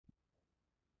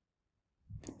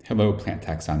Hello, plant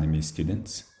taxonomy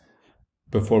students.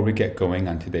 Before we get going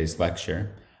on today's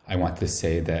lecture, I want to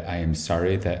say that I am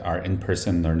sorry that our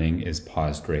in-person learning is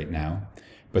paused right now,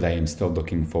 but I am still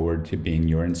looking forward to being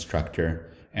your instructor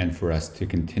and for us to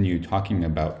continue talking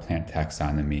about plant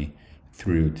taxonomy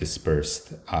through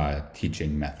dispersed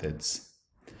teaching methods.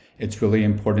 It's really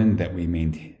important that we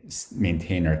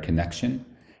maintain our connection,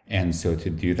 and so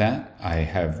to do that, I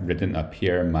have written up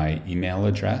here my email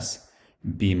address,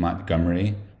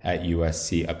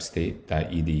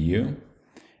 bmontgomery@uscupstate.edu.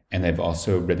 And I've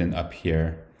also written up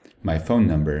here my phone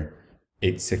number,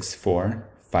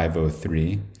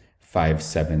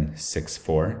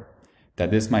 864-503-5764.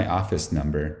 That is my office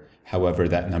number. However,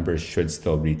 that number should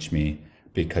still reach me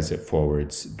because it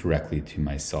forwards directly to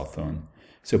my cell phone.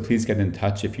 So please get in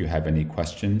touch if you have any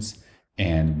questions,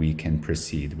 and we can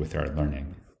proceed with our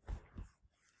learning.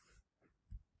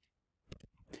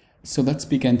 So let's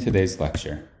begin today's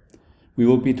lecture. We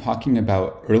will be talking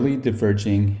about early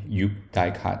diverging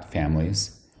Eudicot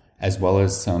families, as well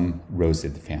as some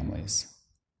rosid families.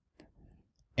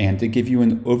 And to give you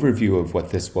an overview of what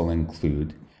this will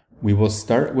include, we will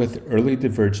start with early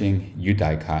diverging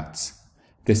Eudicots.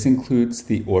 This includes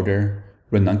the order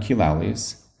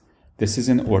Ranunculales. This is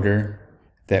an order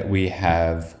that we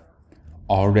have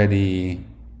already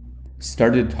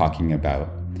started talking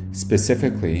about.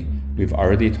 Specifically, we've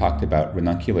already talked about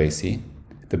Ranunculaceae,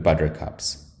 the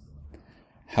buttercups.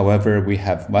 However, we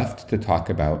have left to talk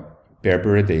about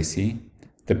Berberidaceae,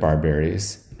 the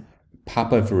barberries,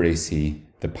 Papaveraceae,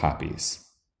 the poppies.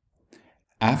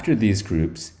 After these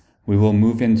groups, we will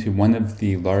move into one of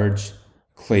the large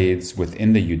clades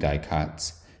within the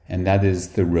Eudicots, and that is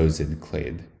the rosid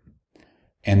clade.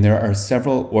 And there are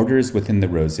several orders within the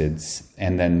rosids,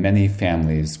 and then many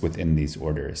families within these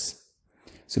orders.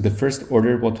 So the first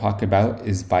order we'll talk about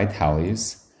is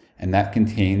Vitales, and that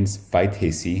contains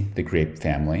Vitaceae, the grape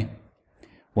family.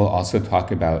 We'll also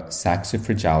talk about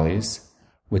Saxifragales,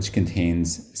 which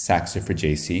contains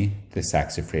Saxifragaceae, the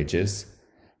saxifrages,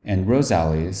 and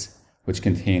Rosales, which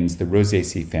contains the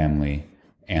Rosaceae family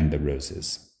and the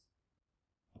roses.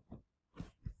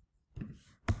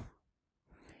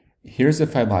 Here's a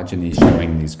phylogeny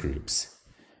showing these groups.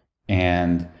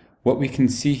 And what we can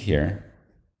see here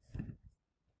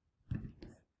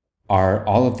are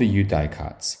all of the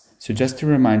Eudicots. So just to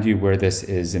remind you where this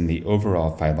is in the overall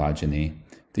phylogeny,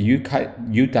 the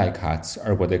Eudicots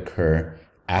are what occur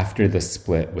after the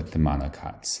split with the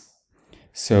monocots.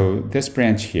 So this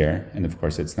branch here, and of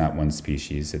course it's not one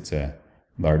species, it's a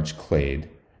large clade,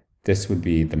 this would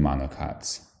be the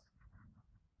monocots.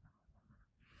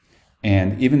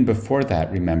 And even before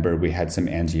that, remember, we had some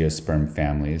angiosperm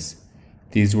families.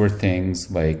 These were things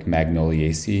like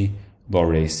Magnoliaceae,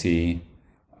 Lauraceae,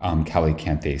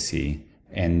 Calycanthaceae,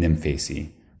 and Nymphaceae.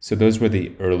 So those were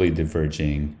the early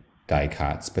diverging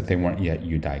dicots, but they weren't yet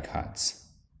Eudicots.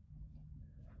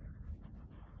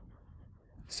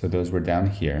 So those were down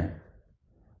here.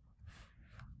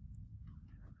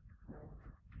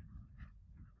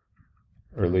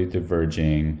 Early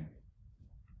diverging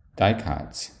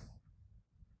dicots.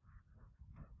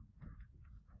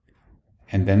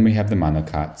 And then we have the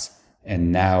monocots,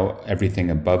 and now everything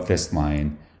above this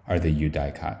line are the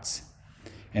Eudicots.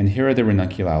 And here are the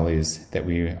Ranunculales that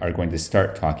we are going to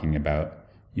start talking about.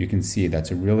 You can see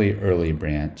that's a really early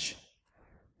branch.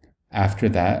 After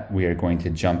that, we are going to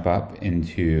jump up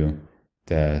into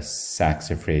the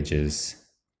saxifrages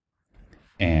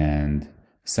and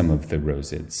some of the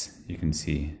rosids. You can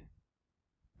see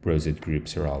rosid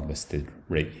groups are all listed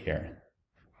right here.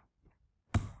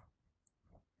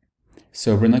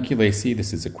 So Ranunculaceae,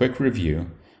 this is a quick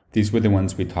review. These were the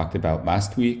ones we talked about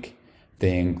last week.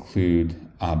 They include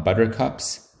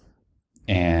buttercups,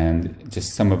 and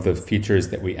just some of the features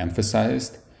that we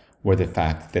emphasized were the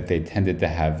fact that they tended to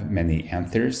have many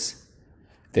anthers.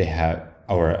 They have,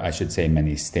 or I should say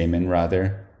many stamen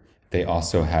rather. They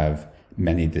also have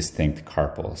many distinct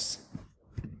carpels.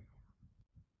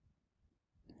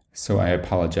 So I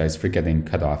apologize for getting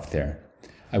cut off there.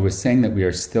 I was saying that we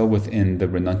are still within the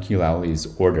Ranunculales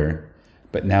order,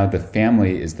 but now the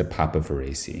family is the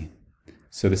Papaveraceae.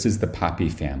 So this is the poppy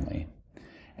family.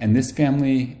 And this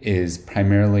family is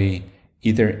primarily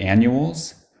either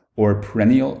annuals or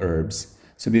perennial herbs.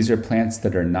 So these are plants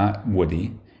that are not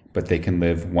woody, but they can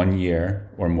live 1 year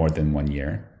or more than 1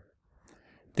 year.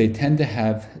 They tend to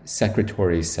have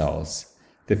secretory cells.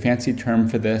 The fancy term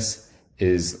for this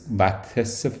is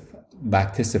lacticifers,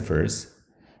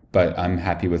 but I'm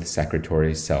happy with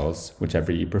secretory cells,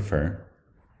 whichever you prefer.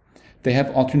 They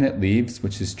have alternate leaves,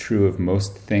 which is true of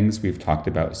most things we've talked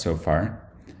about so far.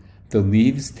 The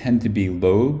leaves tend to be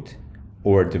lobed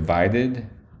or divided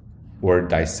or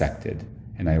dissected,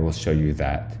 and I will show you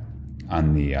that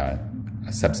on the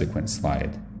subsequent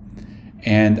slide.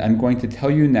 And I'm going to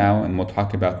tell you now, and we'll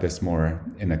talk about this more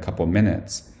in a couple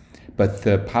minutes, but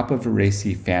the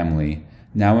Papaveraceae family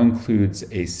now includes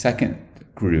a second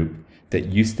group that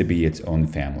used to be its own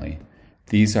family.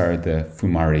 These are the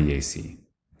Fumariaceae.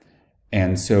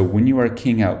 And so when you are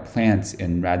keying out plants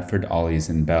in Radford, Ollies,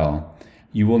 and Bell,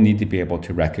 you will need to be able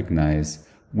to recognize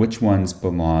which ones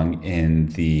belong in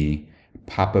the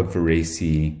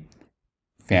Papaveraceae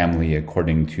family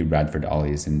according to Radford,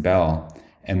 Ollies, and Bell,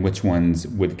 and which ones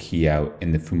would key out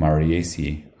in the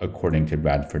Fumariaceae according to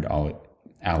Radford,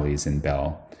 Ollies, and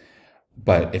Bell.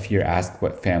 But if you're asked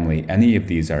what family any of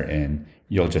these are in,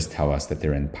 you'll just tell us that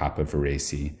they're in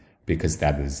Papaveraceae, because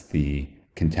that is the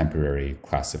contemporary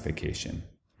classification.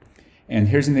 And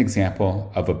here's an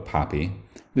example of a poppy.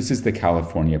 This is the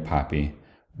California poppy,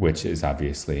 which is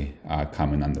obviously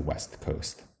common on the West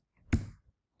Coast.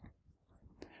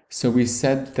 So we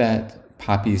said that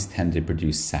poppies tend to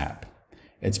produce sap.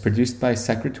 It's produced by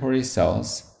secretory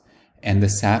cells, and the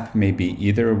sap may be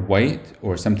either white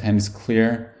or sometimes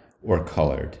clear or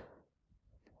colored.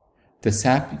 The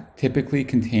sap typically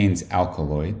contains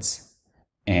alkaloids,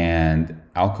 and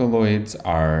alkaloids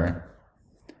are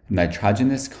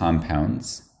nitrogenous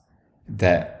compounds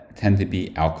that tend to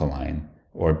be alkaline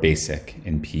or basic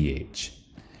in pH.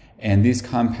 And these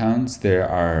compounds, there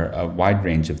are a wide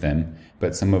range of them,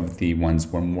 but some of the ones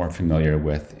we're more familiar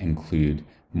with include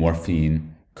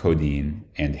morphine, codeine,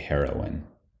 and heroin.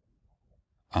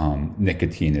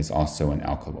 Nicotine is also an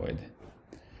alkaloid.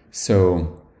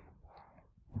 So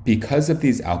because of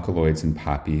these alkaloids in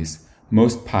poppies,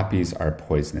 most poppies are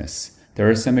poisonous. There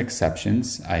are some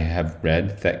exceptions. I have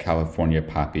read that California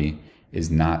poppy is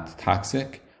not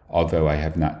toxic, although I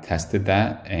have not tested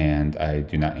that, and I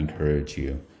do not encourage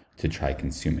you to try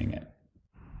consuming it.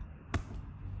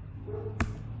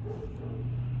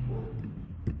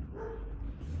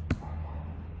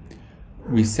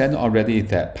 We said already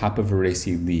that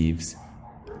Papaveraceae leaves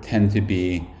tend to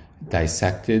be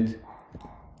dissected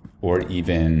or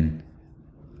even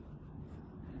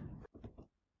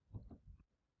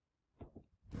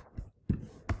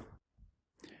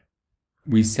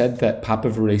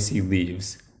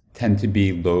leaves tend to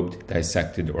be lobed,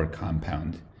 dissected, or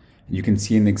compound. You can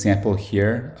see an example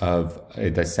here of a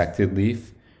dissected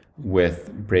leaf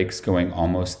with breaks going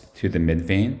almost to the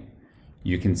midvein.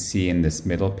 You can see in this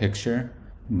middle picture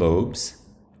lobes,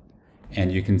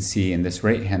 and you can see in this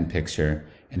right-hand picture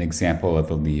an example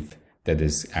of a leaf that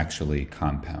is actually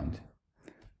compound.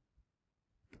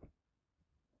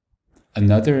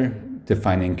 Another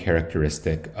defining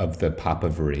characteristic of the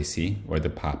Papaveraceae, or the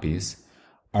poppies,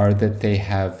 are that they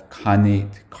have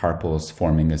connate carpels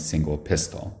forming a single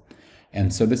pistil.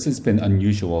 And so this has been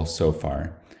unusual so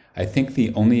far. I think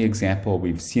the only example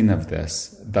we've seen of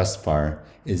this thus far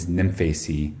is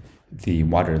Nymphaceae, the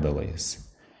water lilies.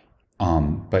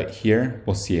 But here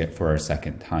we'll see it for our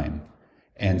second time.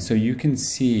 And so you can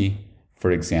see,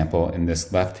 for example, in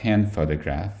this left-hand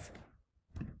photograph,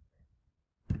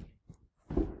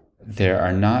 there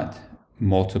are not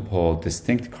multiple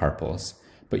distinct carpels,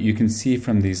 but you can see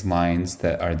from these lines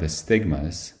that are the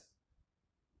stigmas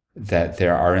that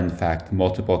there are in fact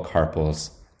multiple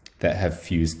carpels that have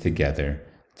fused together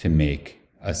to make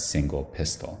a single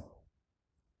pistil.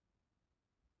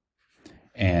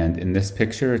 And in this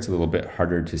picture, it's a little bit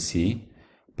harder to see,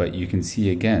 but you can see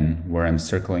again where I'm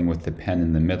circling with the pen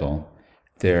in the middle,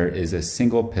 there is a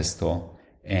single pistil,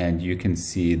 and you can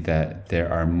see that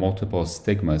there are multiple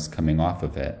stigmas coming off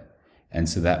of it. And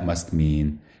so that must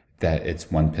mean that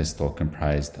it's one pistil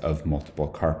comprised of multiple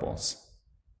carpels.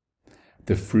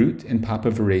 The fruit in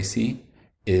Papaveraceae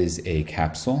is a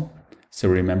capsule. So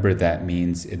remember, that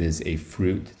means it is a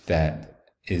fruit that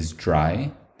is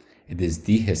dry, it is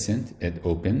dehiscent, it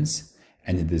opens,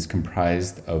 and it is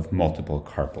comprised of multiple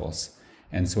carpels.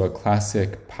 And so a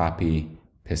classic poppy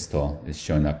pistil is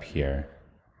shown up here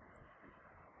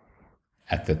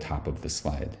at the top of the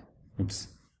slide. Oops.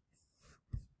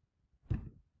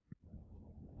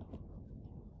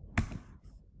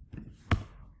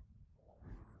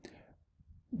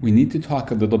 We need to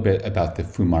talk a little bit about the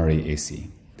Fumariaceae.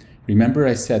 Remember,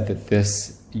 I said that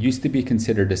this used to be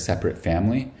considered a separate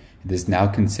family. It is now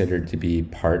considered to be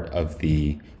part of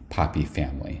the poppy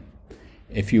family.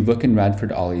 If you look in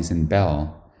Radford, Ollies, and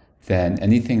Bell, then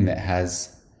anything that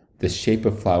has the shape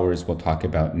of flowers we'll talk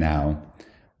about now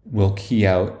will key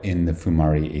out in the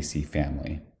Fumariaceae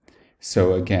family.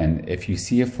 So again, if you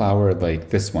see a flower like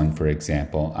this one, for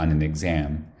example, on an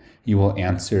exam, you will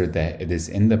answer that it is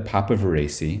in the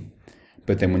Papaveraceae,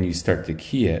 but then when you start to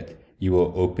key it, you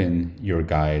will open your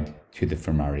guide to the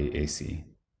Famiariaceae.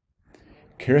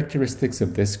 Characteristics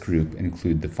of this group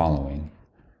include the following.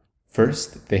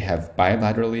 First, they have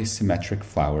bilaterally symmetric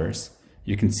flowers.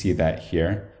 You can see that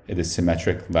here. It is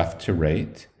symmetric left to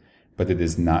right, but it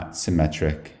is not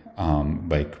symmetric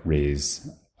like rays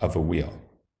of a wheel.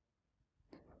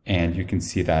 And you can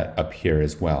see that up here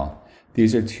as well.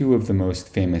 These are two of the most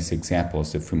famous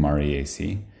examples of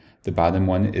Famiariaceae. The bottom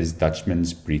one is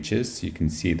Dutchman's breeches. You can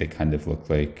see they kind of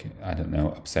look like, I don't know,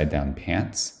 upside down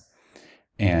pants.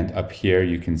 And up here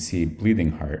you can see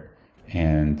bleeding heart.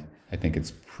 And I think it's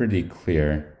pretty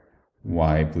clear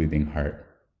why bleeding heart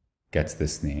gets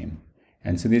this name.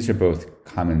 And so these are both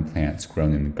common plants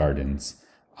grown in gardens.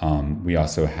 We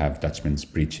also have Dutchman's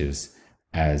breeches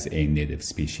as a native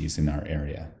species in our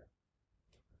area.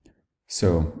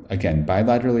 So again,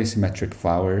 bilaterally symmetric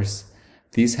flowers.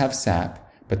 These have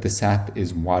sap, but the sap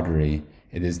is watery.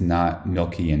 It is not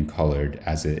milky and colored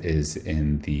as it is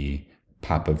in the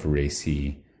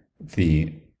Papaveraceae,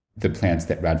 the plants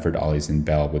that Radford, Ollies, and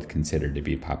Bell would consider to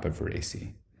be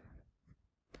Papaveraceae.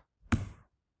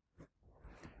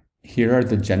 Here are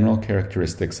the general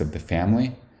characteristics of the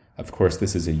family. Of course,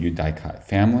 this is a Eudicot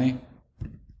family.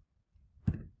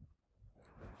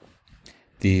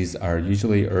 These are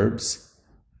usually herbs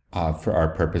for our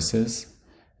purposes.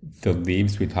 The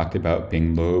leaves we talked about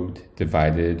being lobed,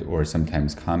 divided, or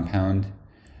sometimes compound.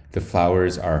 The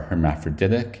flowers are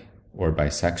hermaphroditic or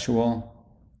bisexual.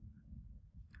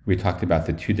 We talked about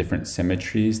the two different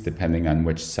symmetries depending on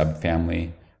which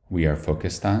subfamily we are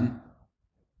focused on.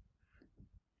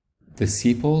 The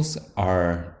sepals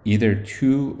are either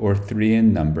 2 or 3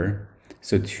 in number.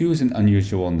 So 2 is an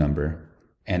unusual number,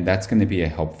 and that's going to be a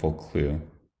helpful clue.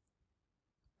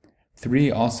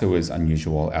 3 also is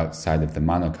unusual outside of the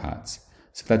monocots,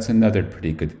 so that's another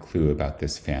pretty good clue about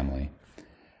this family.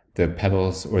 The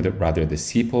petals, or rather the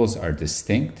sepals, are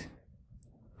distinct,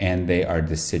 and they are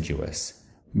deciduous,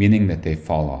 meaning that they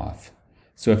fall off.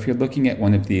 So if you're looking at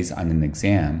one of these on an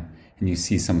exam, and you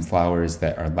see some flowers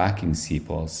that are lacking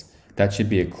sepals, that should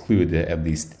be a clue to at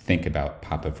least think about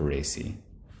Papaveraceae.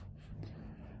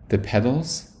 The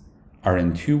petals are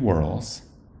in 2 whorls,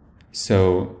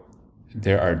 so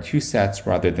there are 2 sets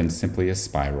rather than simply a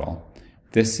spiral.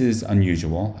 This is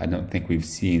unusual. I don't think we've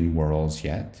seen whorls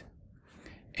yet.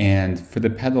 And for the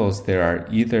petals, there are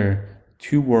either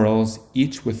 2 whorls,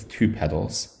 each with 2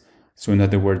 petals. So in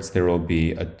other words, there will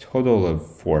be a total of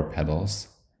 4 petals,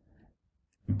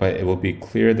 but it will be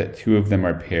clear that 2 of them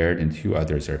are paired and 2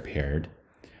 others are paired.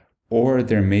 Or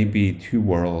there may be 2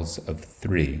 whorls of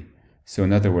 3. So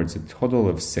in other words, a total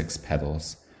of 6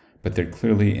 petals, but they're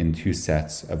clearly in 2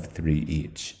 sets of 3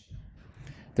 each.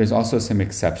 There's also some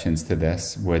exceptions to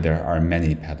this where there are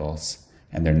many petals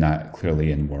and they're not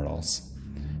clearly in whorls.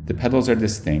 The petals are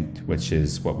distinct, which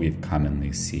is what we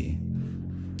commonly see.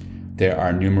 There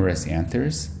are numerous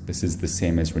anthers. This is the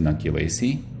same as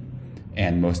Ranunculaceae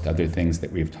and most other things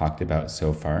that we've talked about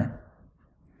so far.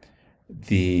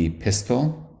 The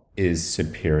pistil is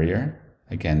superior.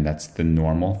 Again, that's the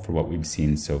normal for what we've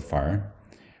seen so far.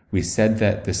 We said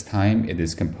that this time it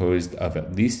is composed of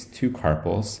at least 2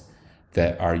 carpels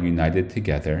that are united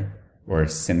together, or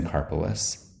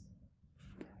syncarpellous.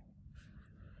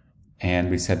 And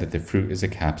we said that the fruit is a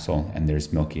capsule and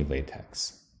there's milky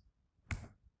latex.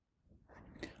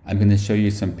 I'm going to show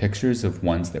you some pictures of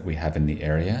ones that we have in the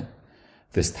area.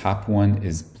 This top one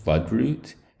is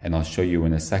bloodroot, and I'll show you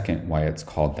in a second why it's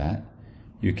called that.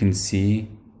 You can see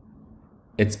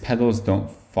its petals don't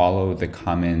follow the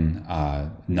common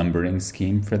numbering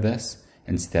scheme for this.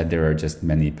 Instead, there are just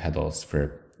many petals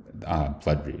for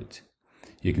bloodroot.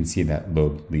 You can see that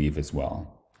lobed leaf as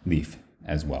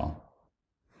well.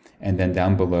 And then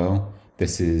down below,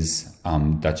 this is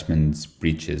Dutchman's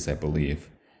breeches, I believe.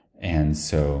 And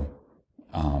so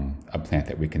a plant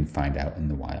that we can find out in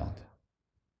the wild.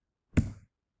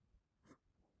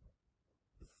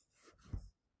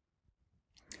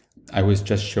 I was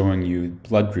just showing you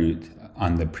bloodroot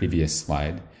on the previous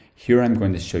slide. Here I'm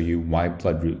going to show you why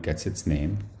bloodroot gets its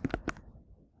name.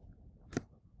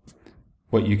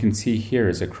 What you can see here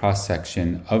is a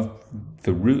cross-section of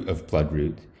the root of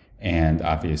bloodroot, and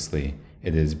obviously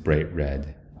it is bright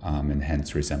red and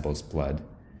hence resembles blood.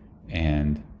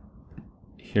 And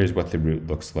here's what the root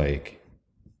looks like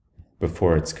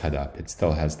before it's cut up. It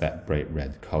still has that bright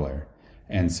red color.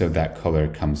 And so that color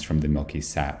comes from the milky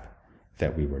sap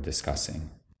that we were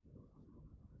discussing.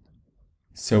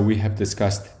 So we have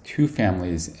discussed 2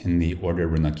 families in the order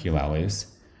Ranunculales,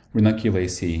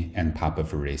 Ranunculaceae and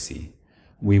Papaveraceae.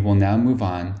 We will now move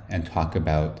on and talk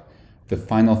about the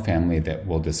final family that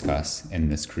we'll discuss in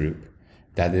this group.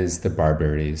 That is the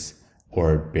barberries,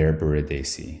 or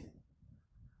Berberidaceae.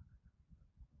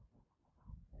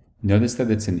 Notice that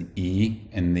it's an E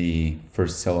in the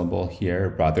first syllable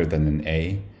here rather than an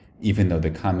A, even though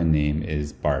the common name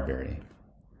is barberry.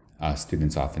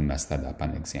 Students often mess that up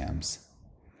on exams.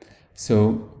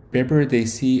 So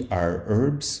Berberidaceae are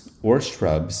herbs or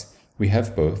shrubs. We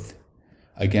have both.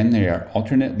 Again, they are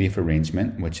alternate leaf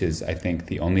arrangement, which is, I think,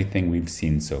 the only thing we've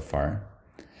seen so far.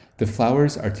 The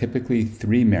flowers are typically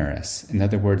 3 meris. In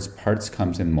other words, parts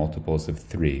comes in multiples of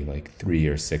 3, like 3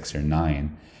 or 6 or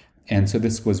 9. And so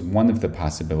this was one of the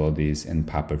possibilities in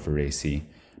Papaveraceae,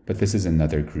 but this is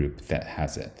another group that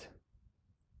has it.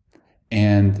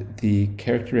 And the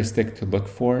characteristic to look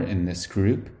for in this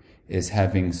group is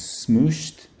having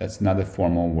smooshed, that's not a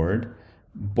formal word.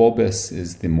 Bulbous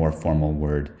is the more formal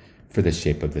word for the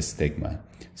shape of the stigma.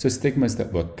 So stigmas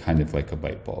that look kind of like a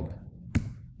light bulb.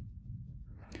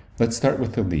 Let's start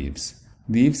with the leaves.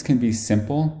 Leaves can be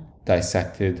simple,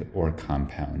 dissected, or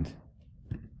compound.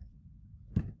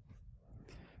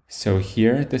 So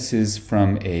here, this is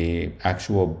from an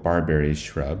actual barberry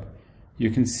shrub. You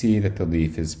can see that the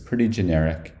leaf is pretty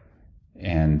generic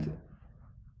and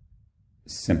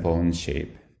simple in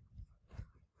shape.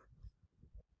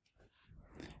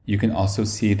 You can also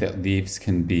see that leaves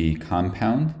can be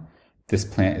compound. This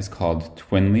plant is called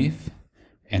twin leaf,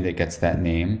 and it gets that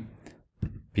name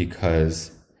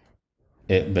because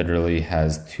it literally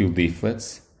has 2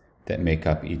 leaflets that make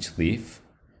up each leaf.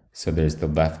 So there's the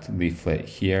left leaflet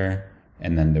here,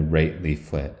 and then the right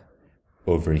leaflet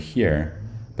over here.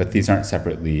 But these aren't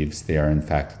separate leaves, they are in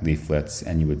fact leaflets,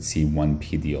 and you would see one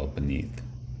petiole beneath.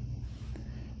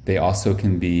 They also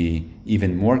can be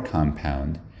even more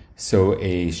compound. So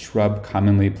a shrub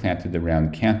commonly planted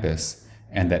around campus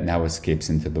and that now escapes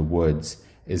into the woods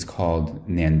is called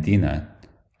nandina.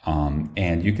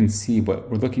 And you can see what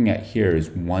we're looking at here is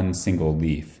one single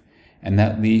leaf, and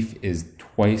that leaf is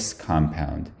twice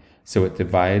compound. So it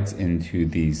divides into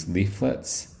these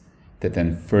leaflets that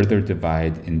then further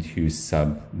divide into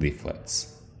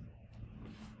sub-leaflets.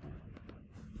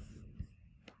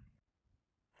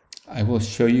 I will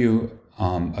show you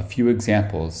a few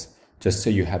examples just so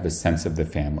you have a sense of the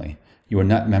family. You are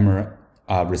not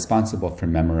responsible for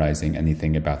memorizing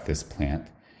anything about this plant,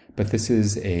 but this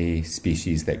is a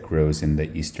species that grows in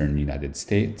the eastern United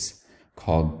States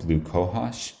called blue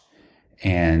cohosh.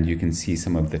 And you can see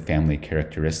some of the family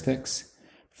characteristics.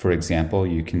 For example,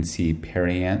 you can see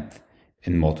perianth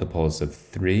in multiples of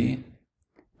 3.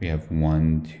 We have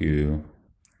 1, 2,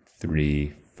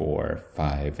 3, 4,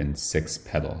 5, and 6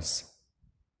 petals.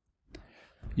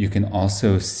 You can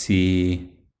also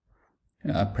see,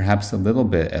 perhaps a little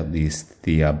bit at least,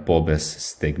 the bulbous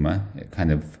stigma. It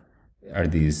kind of are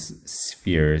these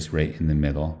spheres right in the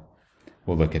middle.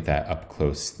 We'll look at that up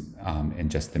close in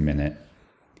just a minute.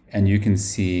 And you can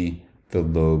see the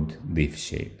lobed leaf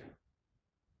shape.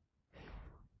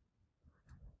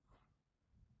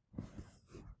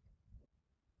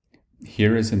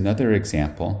 Here is another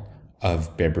example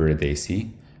of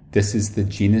Berberidaceae. This is the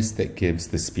genus that gives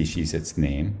the species its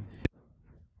name.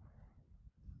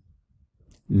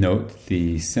 Note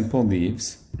the simple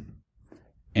leaves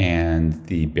and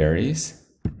the berries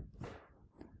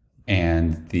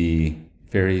and the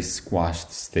very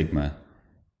squashed stigma,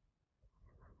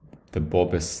 the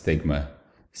bulbous stigma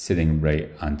sitting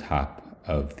right on top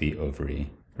of the ovary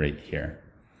right here.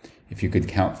 If you could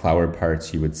count flower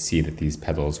parts, you would see that these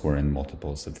petals were in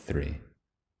multiples of 3.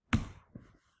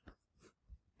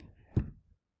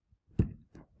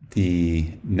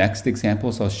 The next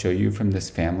examples I'll show you from this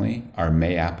family are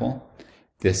mayapple.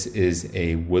 This is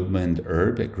a woodland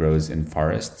herb. It grows in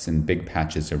forests in big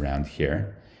patches around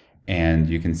here. And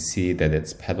you can see that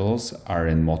its petals are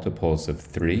in multiples of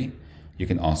 3. You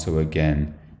can also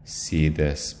again see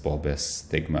this bulbous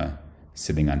stigma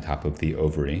sitting on top of the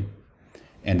ovary.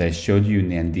 And I showed you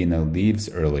nandina leaves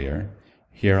earlier.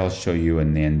 Here I'll show you a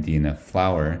nandina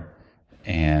flower,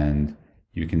 and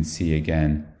you can see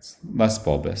again, it's less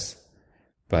bulbous,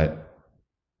 but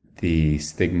the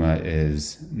stigma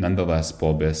is nonetheless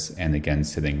bulbous and again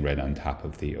sitting right on top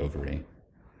of the ovary.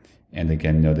 And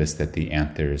again, notice that the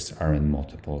anthers are in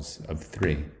multiples of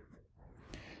 3.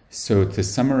 So to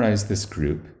summarize this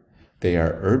group, they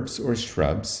are herbs or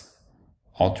shrubs,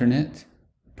 alternate,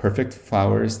 perfect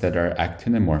flowers that are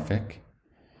actinomorphic.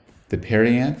 The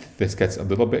perianth, this gets a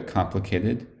little bit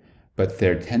complicated, but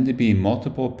there tend to be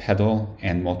multiple petal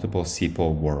and multiple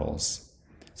sepal whorls.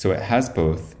 So it has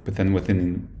both, but then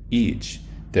within each,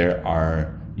 there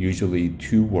are usually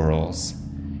 2 whorls,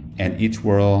 and each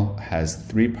whorl has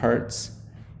 3 parts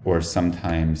or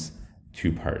sometimes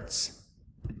 2 parts.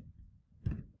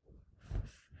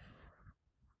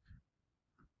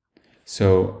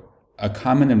 So a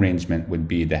common arrangement would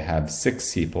be to have 6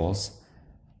 sepals,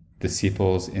 the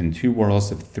sepals in 2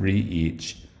 whorls of 3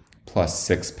 each, plus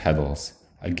 6 petals,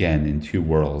 again in 2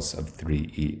 whorls of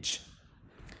 3 each.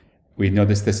 We've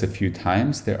noticed this a few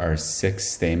times. There are 6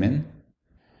 stamen.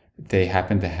 They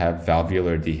happen to have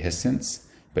valvular dehiscence,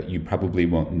 but you probably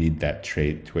won't need that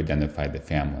trait to identify the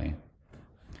family.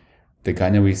 The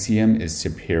gynoecium is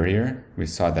superior. We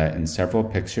saw that in several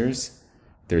pictures.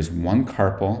 There's 1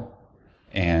 carpel,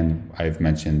 and I've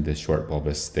mentioned the short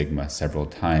bulbous stigma several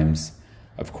times.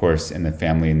 Of course, in the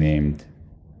family named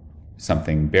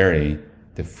something berry,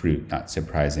 the fruit, not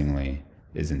surprisingly,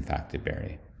 is in fact a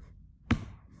berry.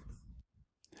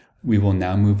 We will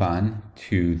now move on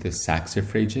to the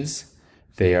saxifrages.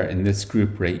 They are in this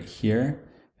group right here,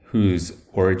 whose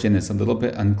origin is a little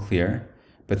bit unclear,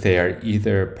 but they are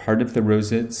either part of the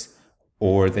rosids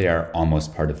or they are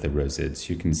almost part of the rosids.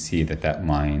 You can see that that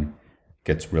line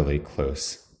gets really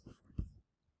close.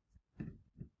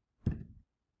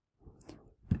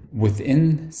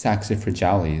 Within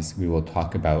Saxifragales, we will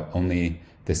talk about only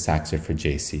the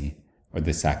Saxifragaceae, or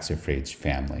the saxifrage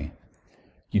family.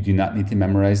 You do not need to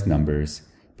memorize numbers,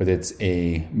 but it's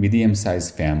a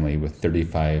medium-sized family with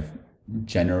 35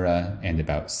 genera and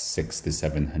about 600 to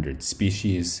 700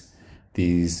 species.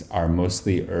 These are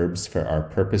mostly herbs for our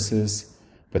purposes,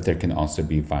 but there can also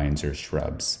be vines or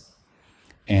shrubs.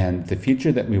 And the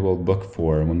feature that we will look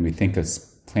for when we think a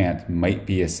plant might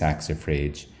be a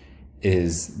saxifrage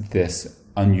is this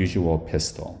unusual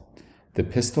pistil. The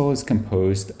pistil is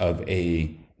composed of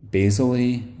a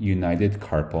basally united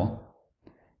carpel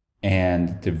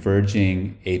and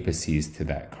diverging apices to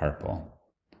that carpel.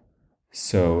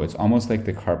 So it's almost like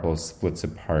the carpel splits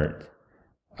apart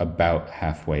about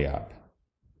halfway up.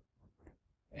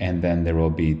 And then there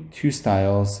will be 2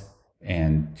 styles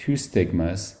and 2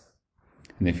 stigmas.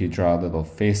 And if you draw a little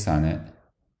face on it,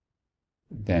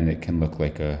 then it can look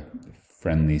like a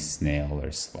friendly snail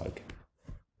or slug.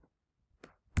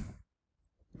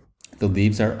 The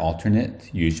leaves are alternate,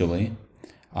 usually.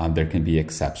 There can be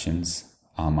exceptions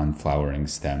on flowering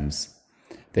stems.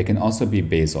 They can also be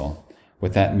basal.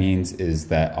 What that means is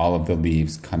that all of the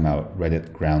leaves come out right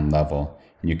at ground level,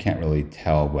 and you can't really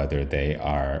tell whether they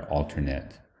are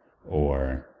alternate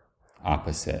or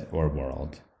opposite or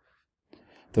whorled.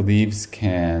 The leaves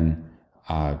can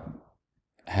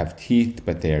have teeth,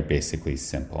 but they are basically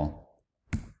simple.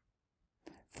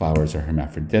 Flowers are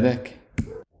hermaphroditic.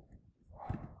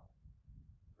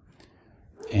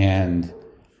 And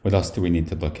what else do we need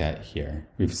to look at here?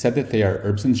 We've said that they are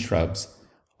herbs and shrubs,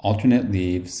 alternate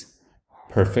leaves,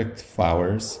 perfect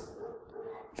flowers.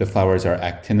 The flowers are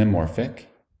actinomorphic.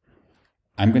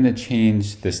 I'm going to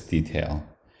change this detail.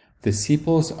 The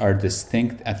sepals are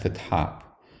distinct at the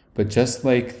top, but just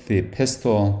like the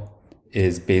pistil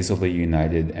is basally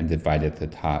united and divided at the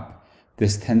top,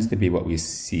 this tends to be what we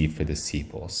see for the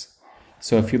sepals.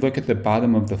 So if you look at the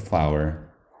bottom of the flower,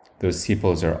 those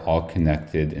sepals are all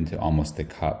connected into almost a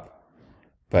cup.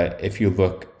 But if you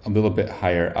look a little bit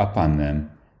higher up on them,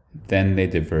 then they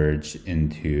diverge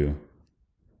into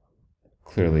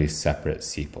clearly separate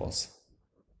sepals.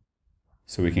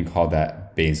 So we can call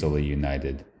that basally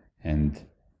united. And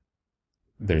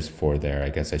there's 4 there. I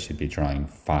guess I should be drawing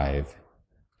 5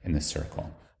 in the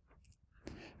circle.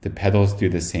 The petals do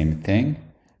the same thing.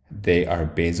 They are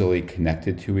basally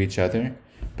connected to each other,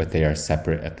 but they are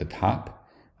separate at the top.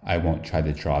 I won't try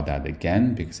to draw that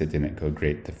again because it didn't go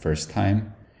great the first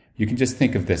time. You can just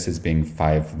think of this as being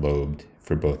 5-lobed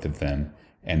for both of them,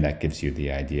 and that gives you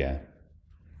the idea.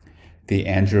 The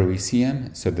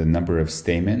androecium, so the number of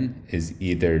stamen, is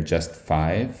either just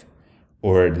 5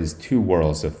 or it is 2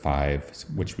 whorls of 5,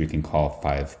 which we can call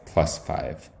 5 plus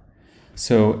 5.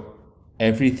 So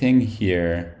everything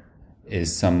here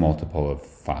is some multiple of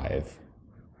 5,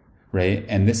 right?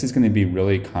 And this is going to be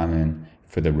really common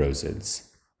for the rosids.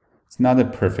 It's not a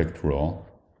perfect rule,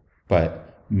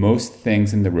 but most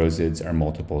things in the rosids are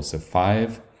multiples of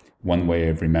 5. One way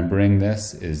of remembering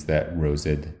this is that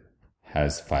rosid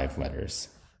has 5 letters.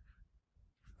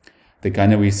 The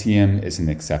gynoecium is an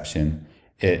exception.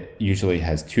 It usually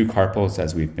has 2 carpels,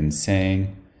 as we've been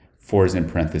saying. 4 is in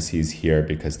parentheses here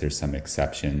because there's some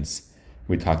exceptions.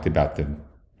 We talked about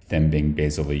them being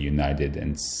basally united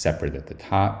and separate at the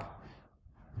top.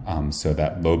 So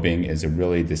that lobing is a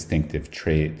really distinctive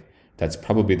trait. That's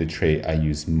probably the trait I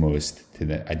use most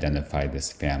to identify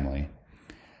this family.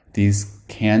 These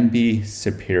can be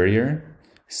superior,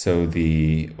 so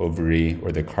the ovary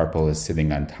or the carpel is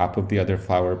sitting on top of the other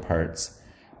flower parts,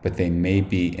 but they may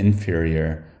be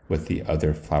inferior with the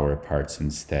other flower parts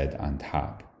instead on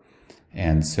top.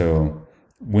 And so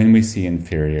when we see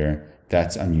inferior,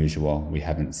 That's unusual. We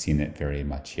haven't seen it very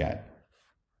much yet.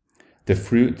 The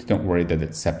fruit, don't worry that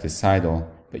it's septicidal,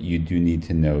 but you do need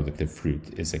to know that the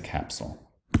fruit is a capsule.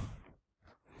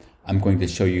 I'm going to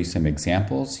show you some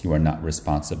examples. You are not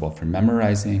responsible for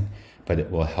memorizing, but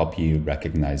it will help you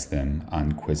recognize them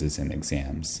on quizzes and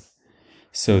exams.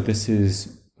 So this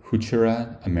is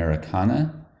Heuchera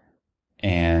americana,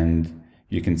 and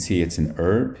you can see it's an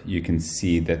herb. You can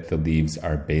see that the leaves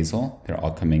are basal. They're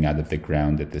all coming out of the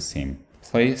ground at the same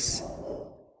place.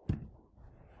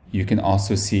 You can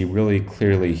also see really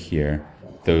clearly here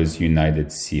those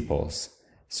united sepals.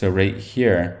 So right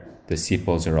here, the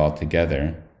sepals are all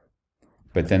together,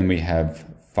 but then we have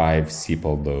 5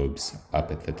 sepal lobes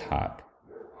up at the top.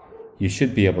 You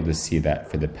should be able to see that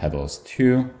for the petals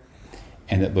too.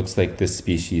 And it looks like this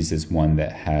species is one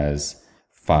that has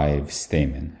 5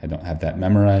 stamen. I don't have that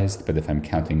memorized, but if I'm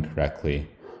counting correctly,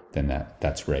 then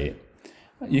that's right.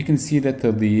 You can see that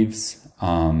the leaves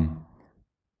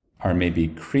are maybe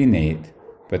crenate,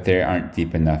 but they aren't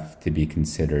deep enough to be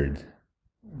considered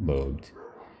lobed.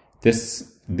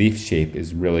 This leaf shape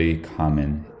is really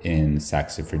common in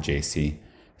Saxifragaceae,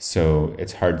 so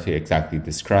it's hard to exactly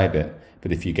describe it,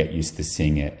 but if you get used to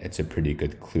seeing it, it's a pretty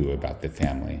good clue about the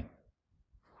family.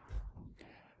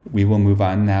 We will move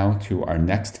on now to our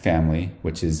next family,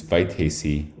 which is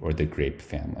Vitaceae, or the grape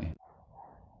family.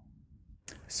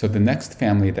 So the next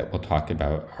family that we'll talk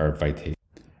about are Vitaceae.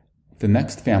 The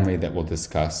next family that we'll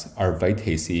discuss are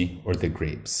Vitaceae, or the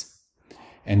grapes.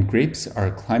 And grapes are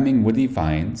climbing woody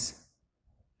vines.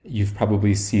 You've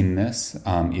probably seen this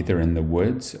either in the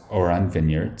woods or on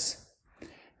vineyards.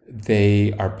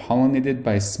 They are pollinated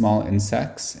by small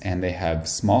insects, and they have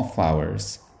small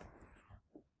flowers.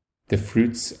 The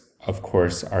fruits, of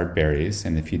course, are berries,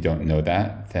 and if you don't know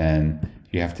that, then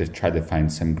you have to try to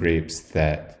find some grapes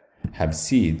that have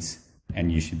seeds,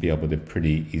 and you should be able to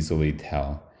pretty easily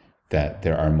tell that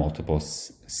there are multiple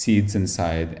seeds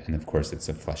inside, and of course it's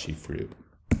a fleshy fruit.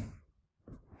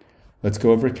 Let's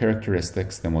go over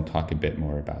characteristics, then we'll talk a bit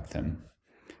more about them.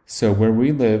 So where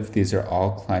we live, these are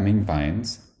all climbing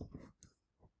vines.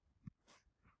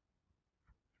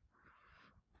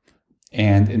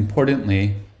 And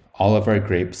importantly, all of our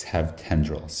grapes have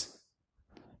tendrils.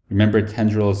 Remember,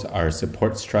 tendrils are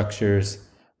support structures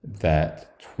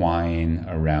that twine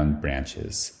around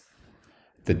branches.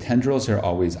 The tendrils are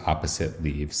always opposite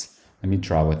leaves. Let me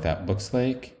draw what that looks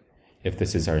like. If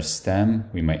this is our stem,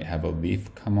 we might have a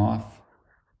leaf come off,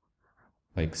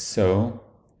 like so,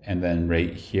 and then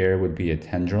right here would be a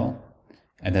tendril.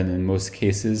 And then in most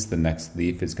cases, the next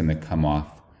leaf is going to come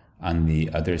off on the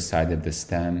other side of the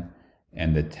stem,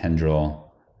 and the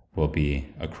tendril will be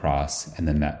across, and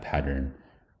then that pattern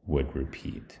would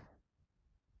repeat.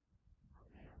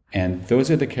 And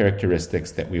those are the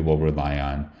characteristics that we will rely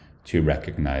on to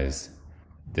recognize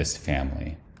this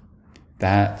family.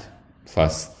 That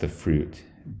plus the fruit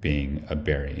being a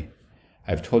berry.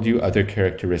 I've told you other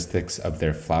characteristics of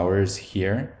their flowers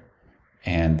here,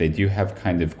 and they do have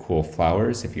kind of cool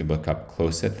flowers if you look up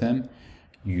close at them.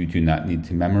 You do not need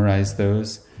to memorize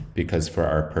those, because for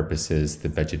our purposes, the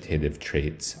vegetative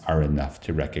traits are enough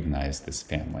to recognize this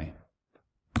family.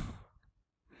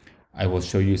 I will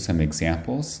show you some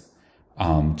examples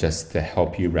just to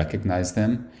help you recognize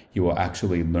them. You will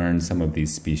actually learn some of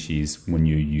these species when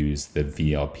you use the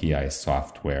VLPI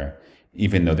software.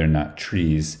 Even though they're not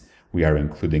trees, we are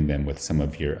including them with some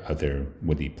of your other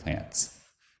woody plants.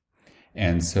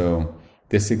 And so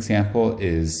this example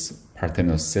is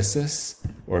Parthenocissus,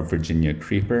 or Virginia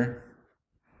creeper,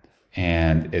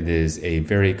 and it is a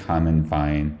very common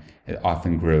vine. It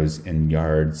often grows in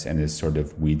yards and is sort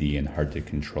of weedy and hard to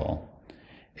control.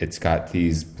 It's got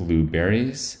these blue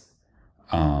berries.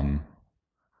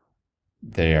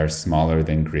 They are smaller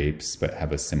than grapes but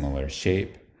have a similar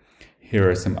shape. Here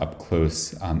are some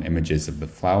up-close images of the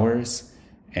flowers,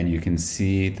 and you can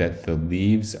see that the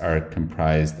leaves are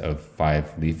comprised of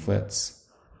 5 leaflets,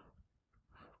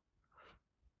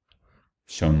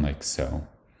 shown like so.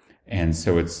 And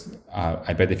so it's,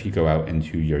 I bet if you go out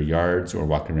into your yards or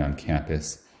walk around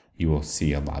campus, you will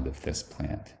see a lot of this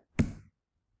plant.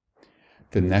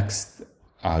 The next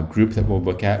group that we'll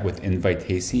look at within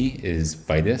Vitaceae is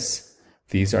Vitis.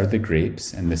 These are the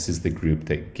grapes, and this is the group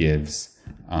that gives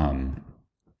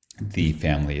the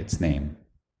family its name.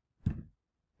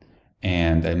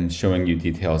 And I'm showing you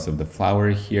details of the flower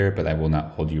here, but I will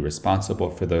not hold you responsible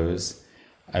for those.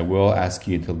 I will ask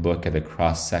you to look at a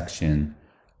cross-section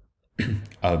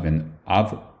of an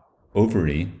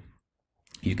ovary.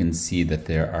 You can see that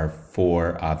there are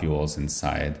 4 ovules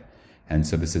inside, and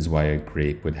so this is why a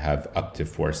grape would have up to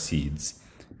 4 seeds,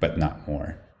 but not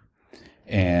more.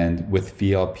 And with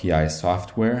VLPI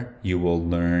software, you will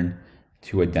learn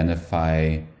to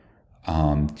identify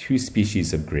 2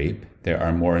 species of grape. There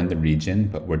are more in the region,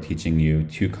 but we're teaching you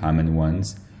 2 common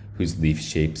ones whose leaf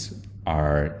shapes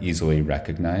are easily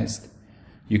recognized.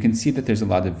 You can see that there's a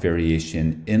lot of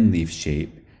variation in leaf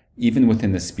shape, even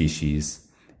within a species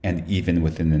and even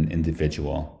within an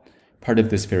individual. Part of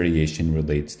this variation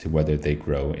relates to whether they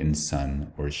grow in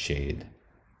sun or shade.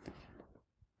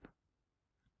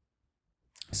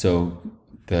 So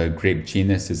the grape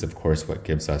genus is, of course, what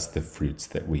gives us the fruits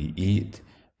that we eat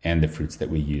and the fruits that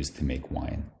we use to make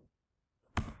wine.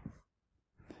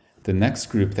 The next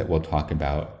group that we'll talk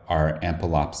about are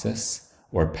Ampelopsis,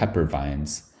 or pepper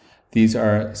vines. These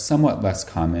are somewhat less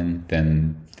common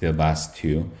than the last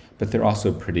 2, but they're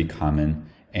also pretty common,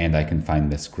 and I can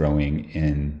find this growing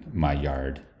in my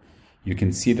yard. You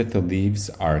can see that the leaves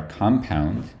are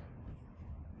compound.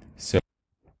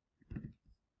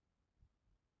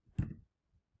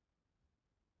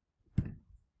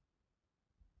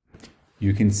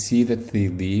 You can see that the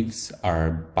leaves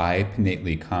are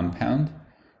bipinnately compound.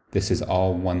 This is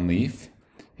all one leaf.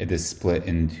 It is split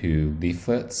into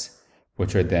leaflets,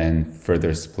 which are then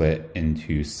further split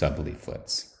into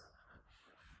subleaflets.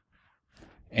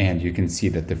 And you can see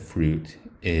that the fruit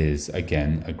is,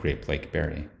 again, a grape-like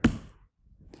berry.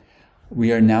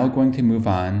 We are now going to move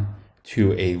on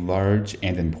to a large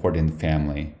and important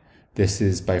family. This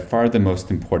is by far the most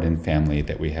important family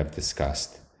that we have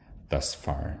discussed thus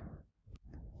far.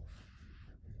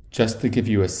 Just to give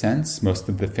you a sense, most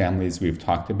of the families we've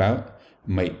talked about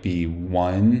might be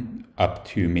 1 up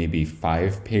to maybe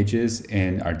 5 pages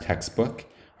in our textbook.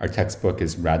 Our textbook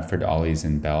is Radford, Ollies,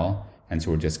 and Bell, and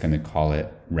so we're just going to call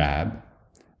it RAB,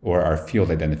 or our field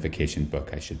identification book,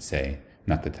 I should say,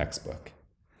 not the textbook.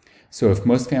 So if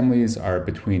most families are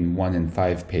between 1 and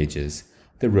 5 pages,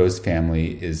 the rose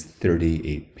family is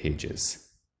 38 pages.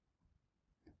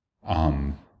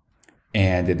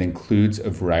 And it includes a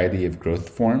variety of growth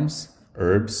forms,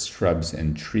 herbs, shrubs,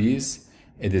 and trees.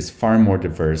 It is far more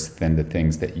diverse than the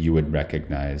things that you would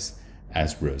recognize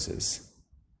as roses.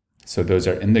 So those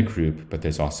are in the group, but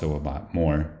there's also a lot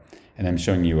more. And I'm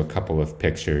showing you a couple of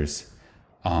pictures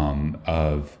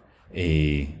of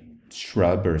a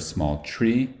shrub or small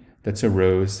tree that's a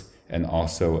rose, and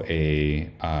also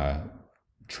a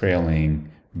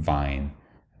trailing vine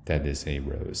that is a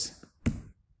rose.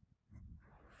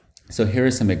 So here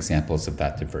are some examples of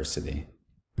that diversity.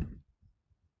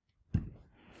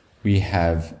 We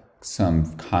have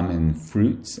some common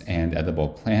fruits and edible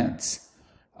plants,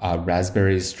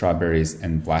 raspberries, strawberries,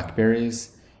 and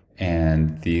blackberries.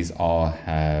 And these all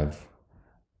have,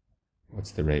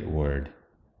 what's the right word?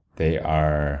 They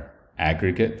are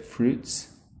aggregate fruits.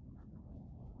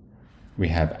 We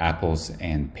have apples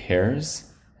and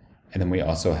pears. And then we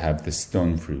also have the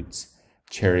stone fruits.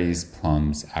 Cherries,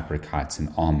 plums, apricots,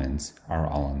 and almonds are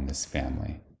all in this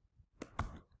family.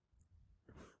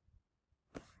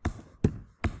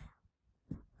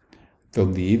 The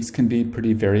leaves can be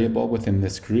pretty variable within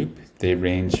this group. They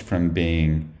range from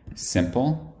being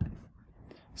simple,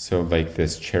 so like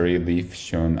this cherry leaf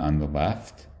shown on the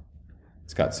left,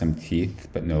 it's got some teeth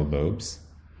but no lobes,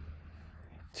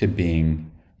 to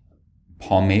being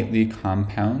palmately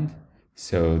compound,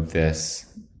 so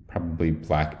this probably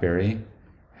blackberry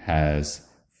has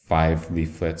 5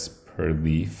 leaflets per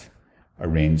leaf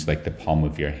arranged like the palm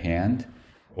of your hand,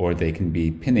 or they can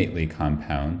be pinnately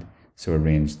compound, so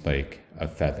arranged like a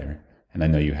feather. And I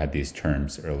know you had these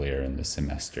terms earlier in the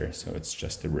semester, so it's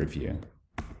just a review.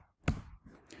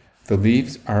 The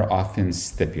leaves are often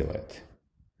stipulate.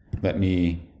 Let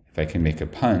me, if I can make a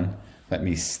pun, let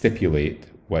me stipulate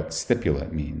what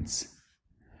stipulate means.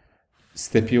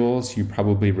 Stipules, you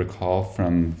probably recall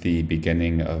from the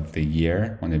beginning of the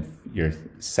year, one of your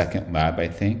second lab, I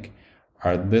think,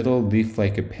 are little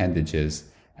leaf-like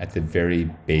appendages at the very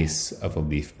base of a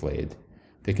leaf blade.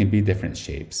 They can be different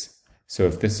shapes. So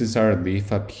if this is our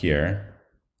leaf up here,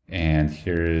 and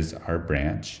here's our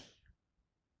branch,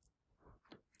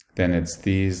 then it's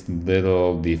these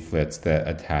little leaflets that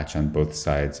attach on both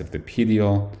sides of the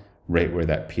petiole, right where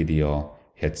that petiole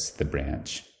hits the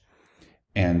branch.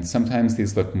 And sometimes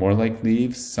these look more like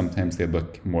leaves, sometimes they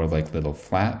look more like little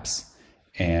flaps.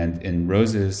 And in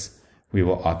roses, we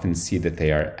will often see that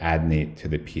they are adnate to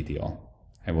the petiole.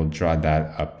 I will draw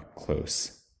that up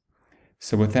close.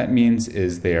 So what that means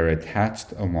is they are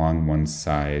attached along one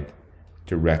side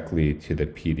directly to the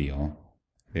petiole.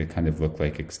 They kind of look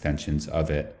like extensions of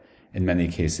it. In many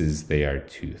cases, they are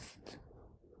toothed.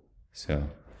 So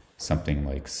something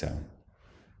like so.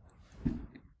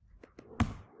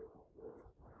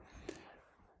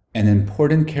 An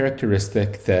important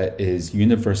characteristic that is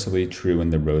universally true in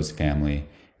the rose family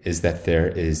is that there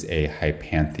is a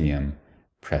hypanthium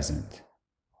present.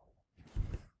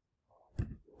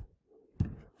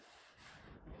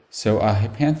 So a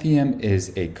hypanthium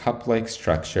is a cup-like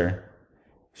structure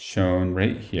shown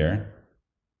right here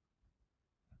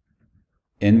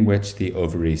in which the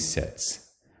ovary sits.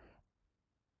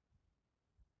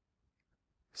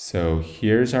 So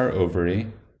here's our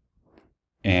ovary,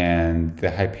 and the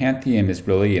hypanthium is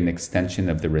really an extension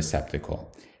of the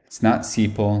receptacle. It's not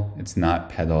sepal, it's not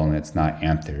petal, and it's not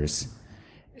anthers.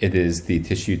 It is the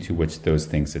tissue to which those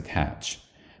things attach.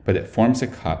 But it forms a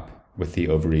cup with the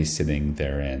ovaries sitting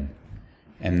therein.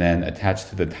 And then attached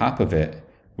to the top of it,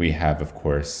 we have, of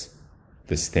course,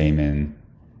 the stamen,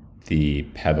 the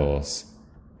petals,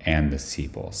 and the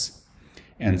sepals.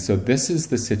 And so this is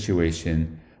the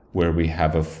situation where we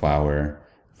have a flower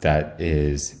that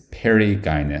is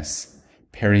perigynous,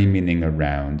 peri meaning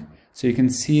around. So you can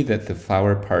see that the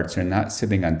flower parts are not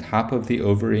sitting on top of the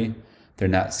ovary, they're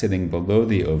not sitting below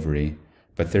the ovary,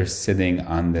 but they're sitting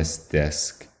on this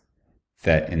disc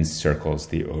that encircles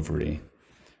the ovary.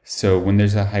 So when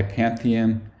there's a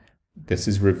hypanthium, this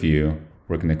is review,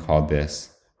 we're going to call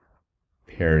this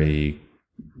perigynous.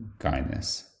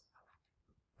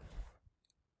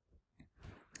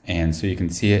 And so you can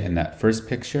see it in that first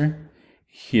picture.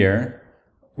 Here,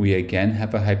 we again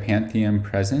have a hypanthium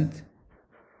present.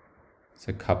 It's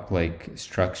a cup-like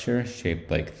structure shaped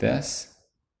like this.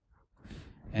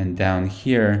 And down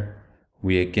here,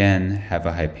 we again have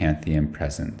a hypanthium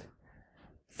present.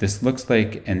 This looks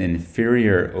like an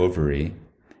inferior ovary,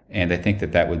 and I think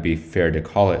that that would be fair to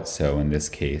call it so in this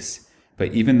case.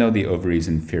 But even though the ovary is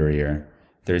inferior,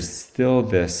 there's still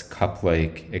this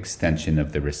cup-like extension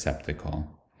of the receptacle.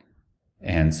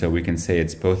 And so we can say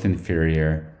it's both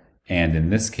inferior and,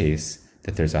 in this case,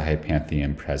 that there's a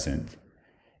hypanthium present.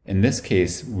 In this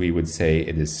case, we would say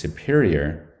it is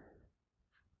superior,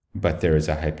 but there is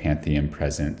a hypanthium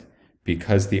present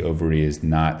because the ovary is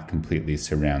not completely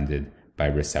surrounded by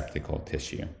receptacle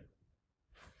tissue.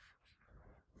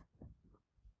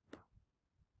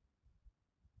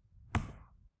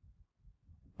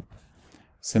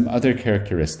 Some other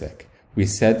characteristic. We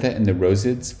said that in the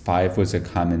Rosids, 5 was a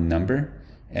common number,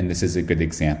 and this is a good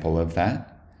example of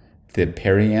that. The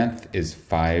perianth is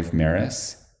 5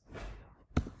 meris.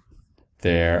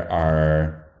 There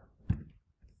are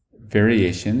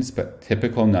variations, but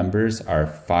typical numbers are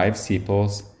 5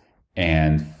 sepals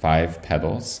and 5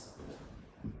 petals.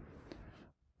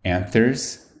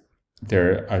 Anthers,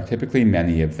 there are typically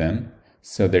many of them,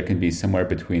 so there can be somewhere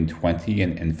between 20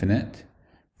 and infinite.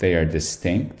 They are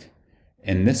distinct.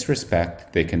 In this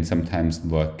respect, they can sometimes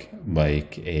look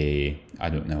like a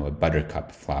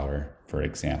buttercup flower, for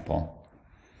example.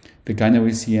 The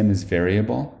gynoecium is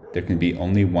variable. There can be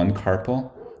only one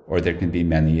carpel, or there can be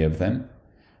many of them.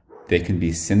 They can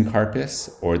be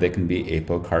syncarpous, or they can be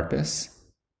apocarpous,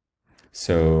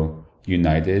 so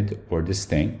united or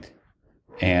distinct.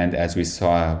 And as we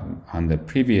saw on the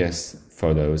previous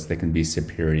photos, they can be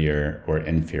superior or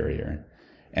inferior.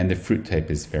 And the fruit type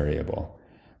is variable.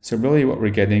 So really what we're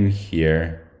getting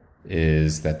here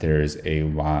is that there's a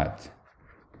lot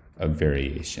of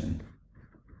variation.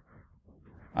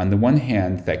 On the one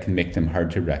hand, that can make them hard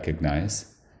to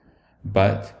recognize,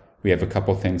 but we have a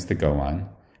couple things to go on.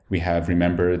 We have,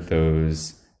 remember,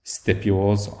 those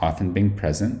stipules often being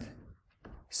present.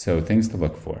 So things to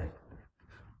look for.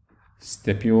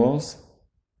 Stipules,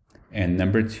 and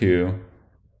number 2,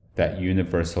 that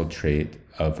universal trait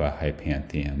of a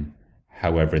hypanthium,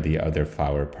 however the other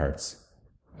flower parts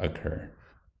occur.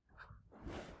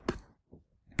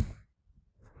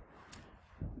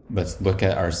 Let's look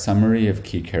at our summary of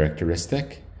key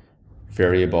characteristic.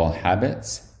 Variable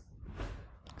habits,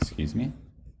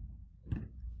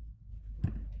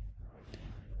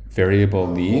 variable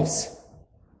leaves,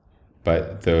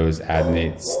 but those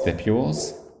adnate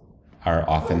stipules are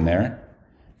often there.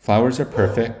 Flowers are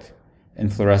perfect.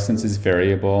 Inflorescence is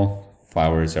variable.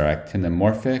 Flowers are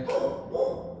actinomorphic.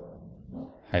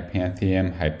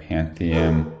 Hypanthium,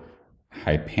 hypanthium,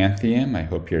 hypanthium. I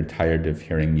hope you're tired of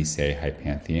hearing me say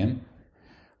hypanthium.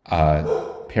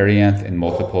 Perianth in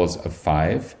multiples of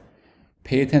 5.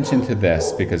 Pay attention to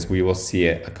this because we will see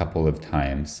it a couple of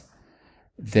times.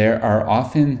 There are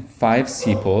often 5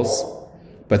 sepals,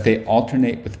 but they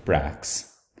alternate with bracts.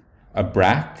 A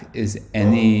bract is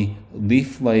any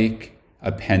leaf-like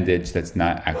appendage that's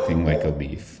not acting like a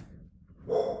leaf.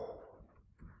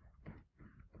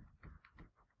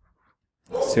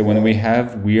 So when we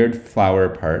have weird flower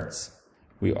parts,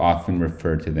 we often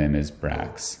refer to them as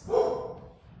bracts.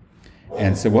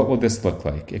 And so what will this look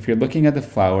like? If you're looking at the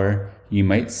flower, you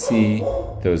might see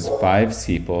those 5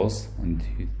 sepals, 1,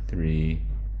 2, 3,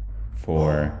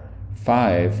 4,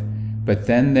 5, but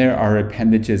then there are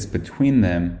appendages between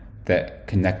them that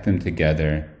connect them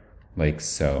together like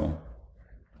so.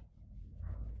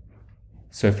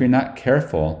 So if you're not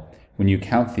careful, when you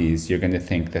count these, you're going to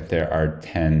think that there are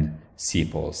 10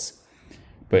 sepals.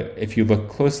 But if you look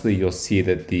closely, you'll see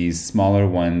that these smaller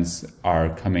ones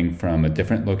are coming from a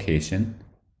different location.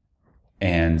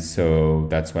 And so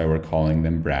that's why we're calling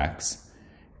them bracts.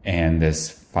 And this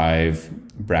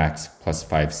 5 bracts plus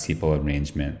 5 sepal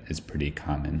arrangement is pretty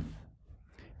common.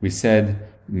 We said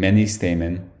many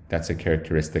stamen, that's a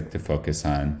characteristic to focus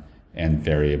on, and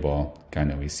variable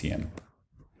gynoecium.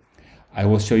 I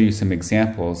will show you some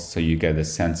examples so you get a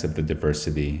sense of the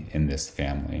diversity in this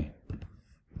family.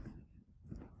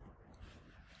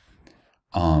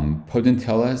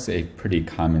 Potentilla is a pretty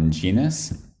common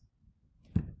genus.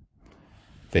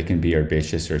 They can be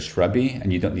herbaceous or shrubby,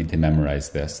 and you don't need to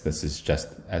memorize this. This is just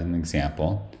as an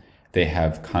example. They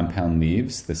have compound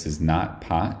leaves. This is not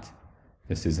pot.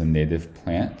 This is a native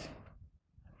plant.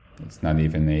 It's not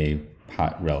even a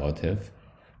pot relative.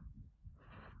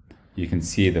 You can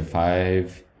see the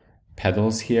 5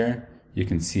 petals here. You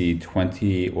can see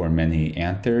 20 or many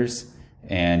anthers,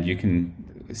 and you can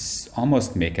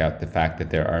almost make out the fact that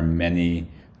there are many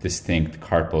distinct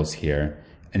carpels here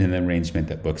in an arrangement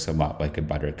that looks a lot like a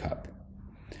buttercup.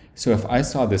 So if I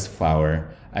saw this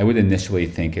flower, I would initially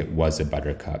think it was a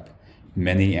buttercup.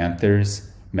 Many anthers,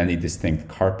 many distinct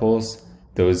carpels,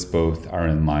 those both are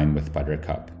in line with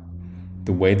buttercup.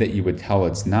 The way that you would tell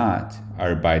it's not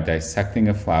are by dissecting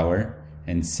a flower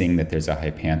and seeing that there's a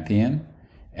hypanthium,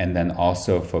 and then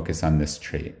also focus on this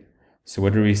trait. So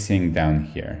what are we seeing down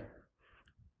here?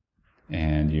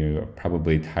 And you're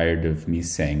probably tired of me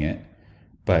saying it,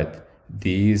 but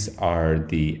these are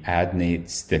the adnate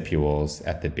stipules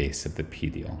at the base of the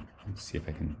petiole. Let's see if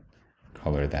I can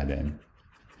color that in.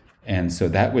 And so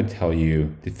that would tell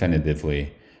you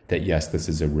definitively that yes, this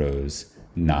is a rose,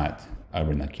 not a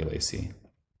ranunculaceae.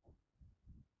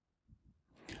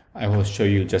 I will show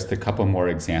you just a couple more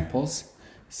examples.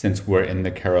 Since we're in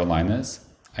the Carolinas,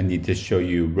 I need to show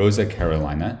you Rosa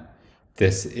carolina.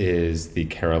 This is the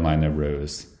Carolina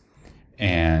rose.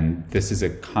 And this is a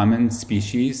common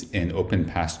species in open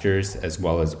pastures as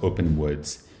well as open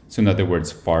woods. So in other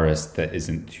words, forest that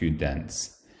isn't too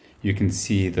dense. You can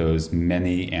see those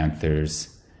many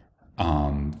anthers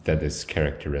that is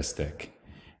characteristic.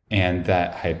 And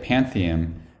that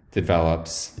hypanthium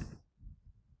develops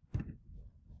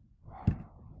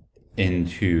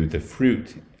into the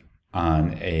fruit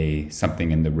on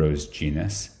something in the rose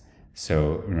genus.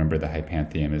 So remember, the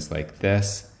hypanthium is like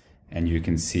this, and you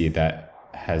can see that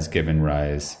has given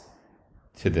rise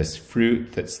to this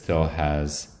fruit that still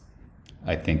has,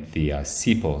 I think, the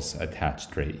sepals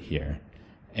attached right here.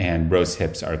 And rose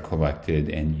hips are collected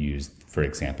and used, for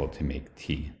example, to make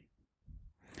tea.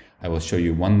 I will show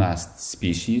you one last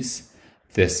species.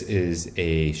 This is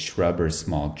a shrub or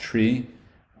small tree.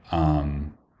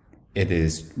 It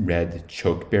is red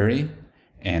chokeberry,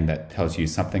 and that tells you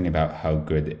something about how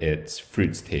good its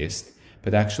fruits taste.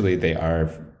 But actually, they are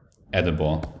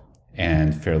edible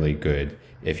and fairly good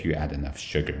if you add enough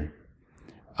sugar.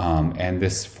 And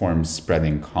this forms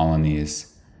spreading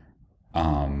colonies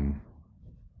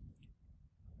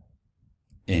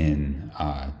in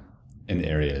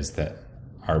areas that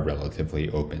are relatively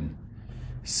open.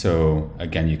 So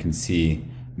again, you can see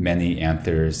many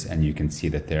anthers, and you can see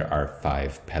that there are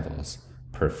 5 petals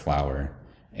per flower.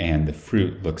 And the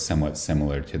fruit looks somewhat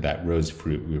similar to that rose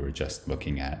fruit we were just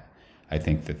looking at. I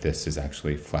think that this is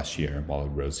actually fleshier, while a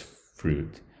rose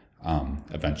fruit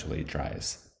eventually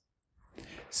dries.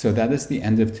 So that is the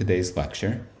end of today's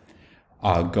lecture.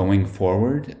 Going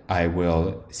forward, I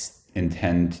will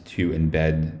intend to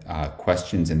embed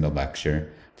questions in the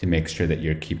lecture to make sure that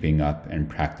you're keeping up and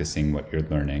practicing what you're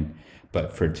learning.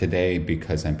 But for today,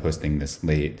 because I'm posting this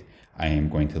late, I am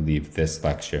going to leave this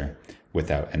lecture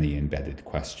without any embedded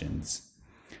questions.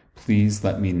 Please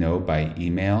let me know by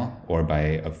email or by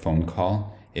a phone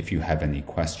call if you have any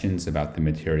questions about the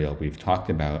material we've talked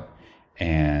about,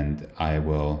 and I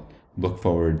will look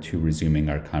forward to resuming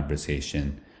our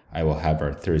conversation. I will have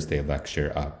our Thursday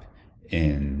lecture up at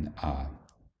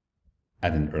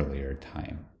an earlier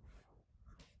time.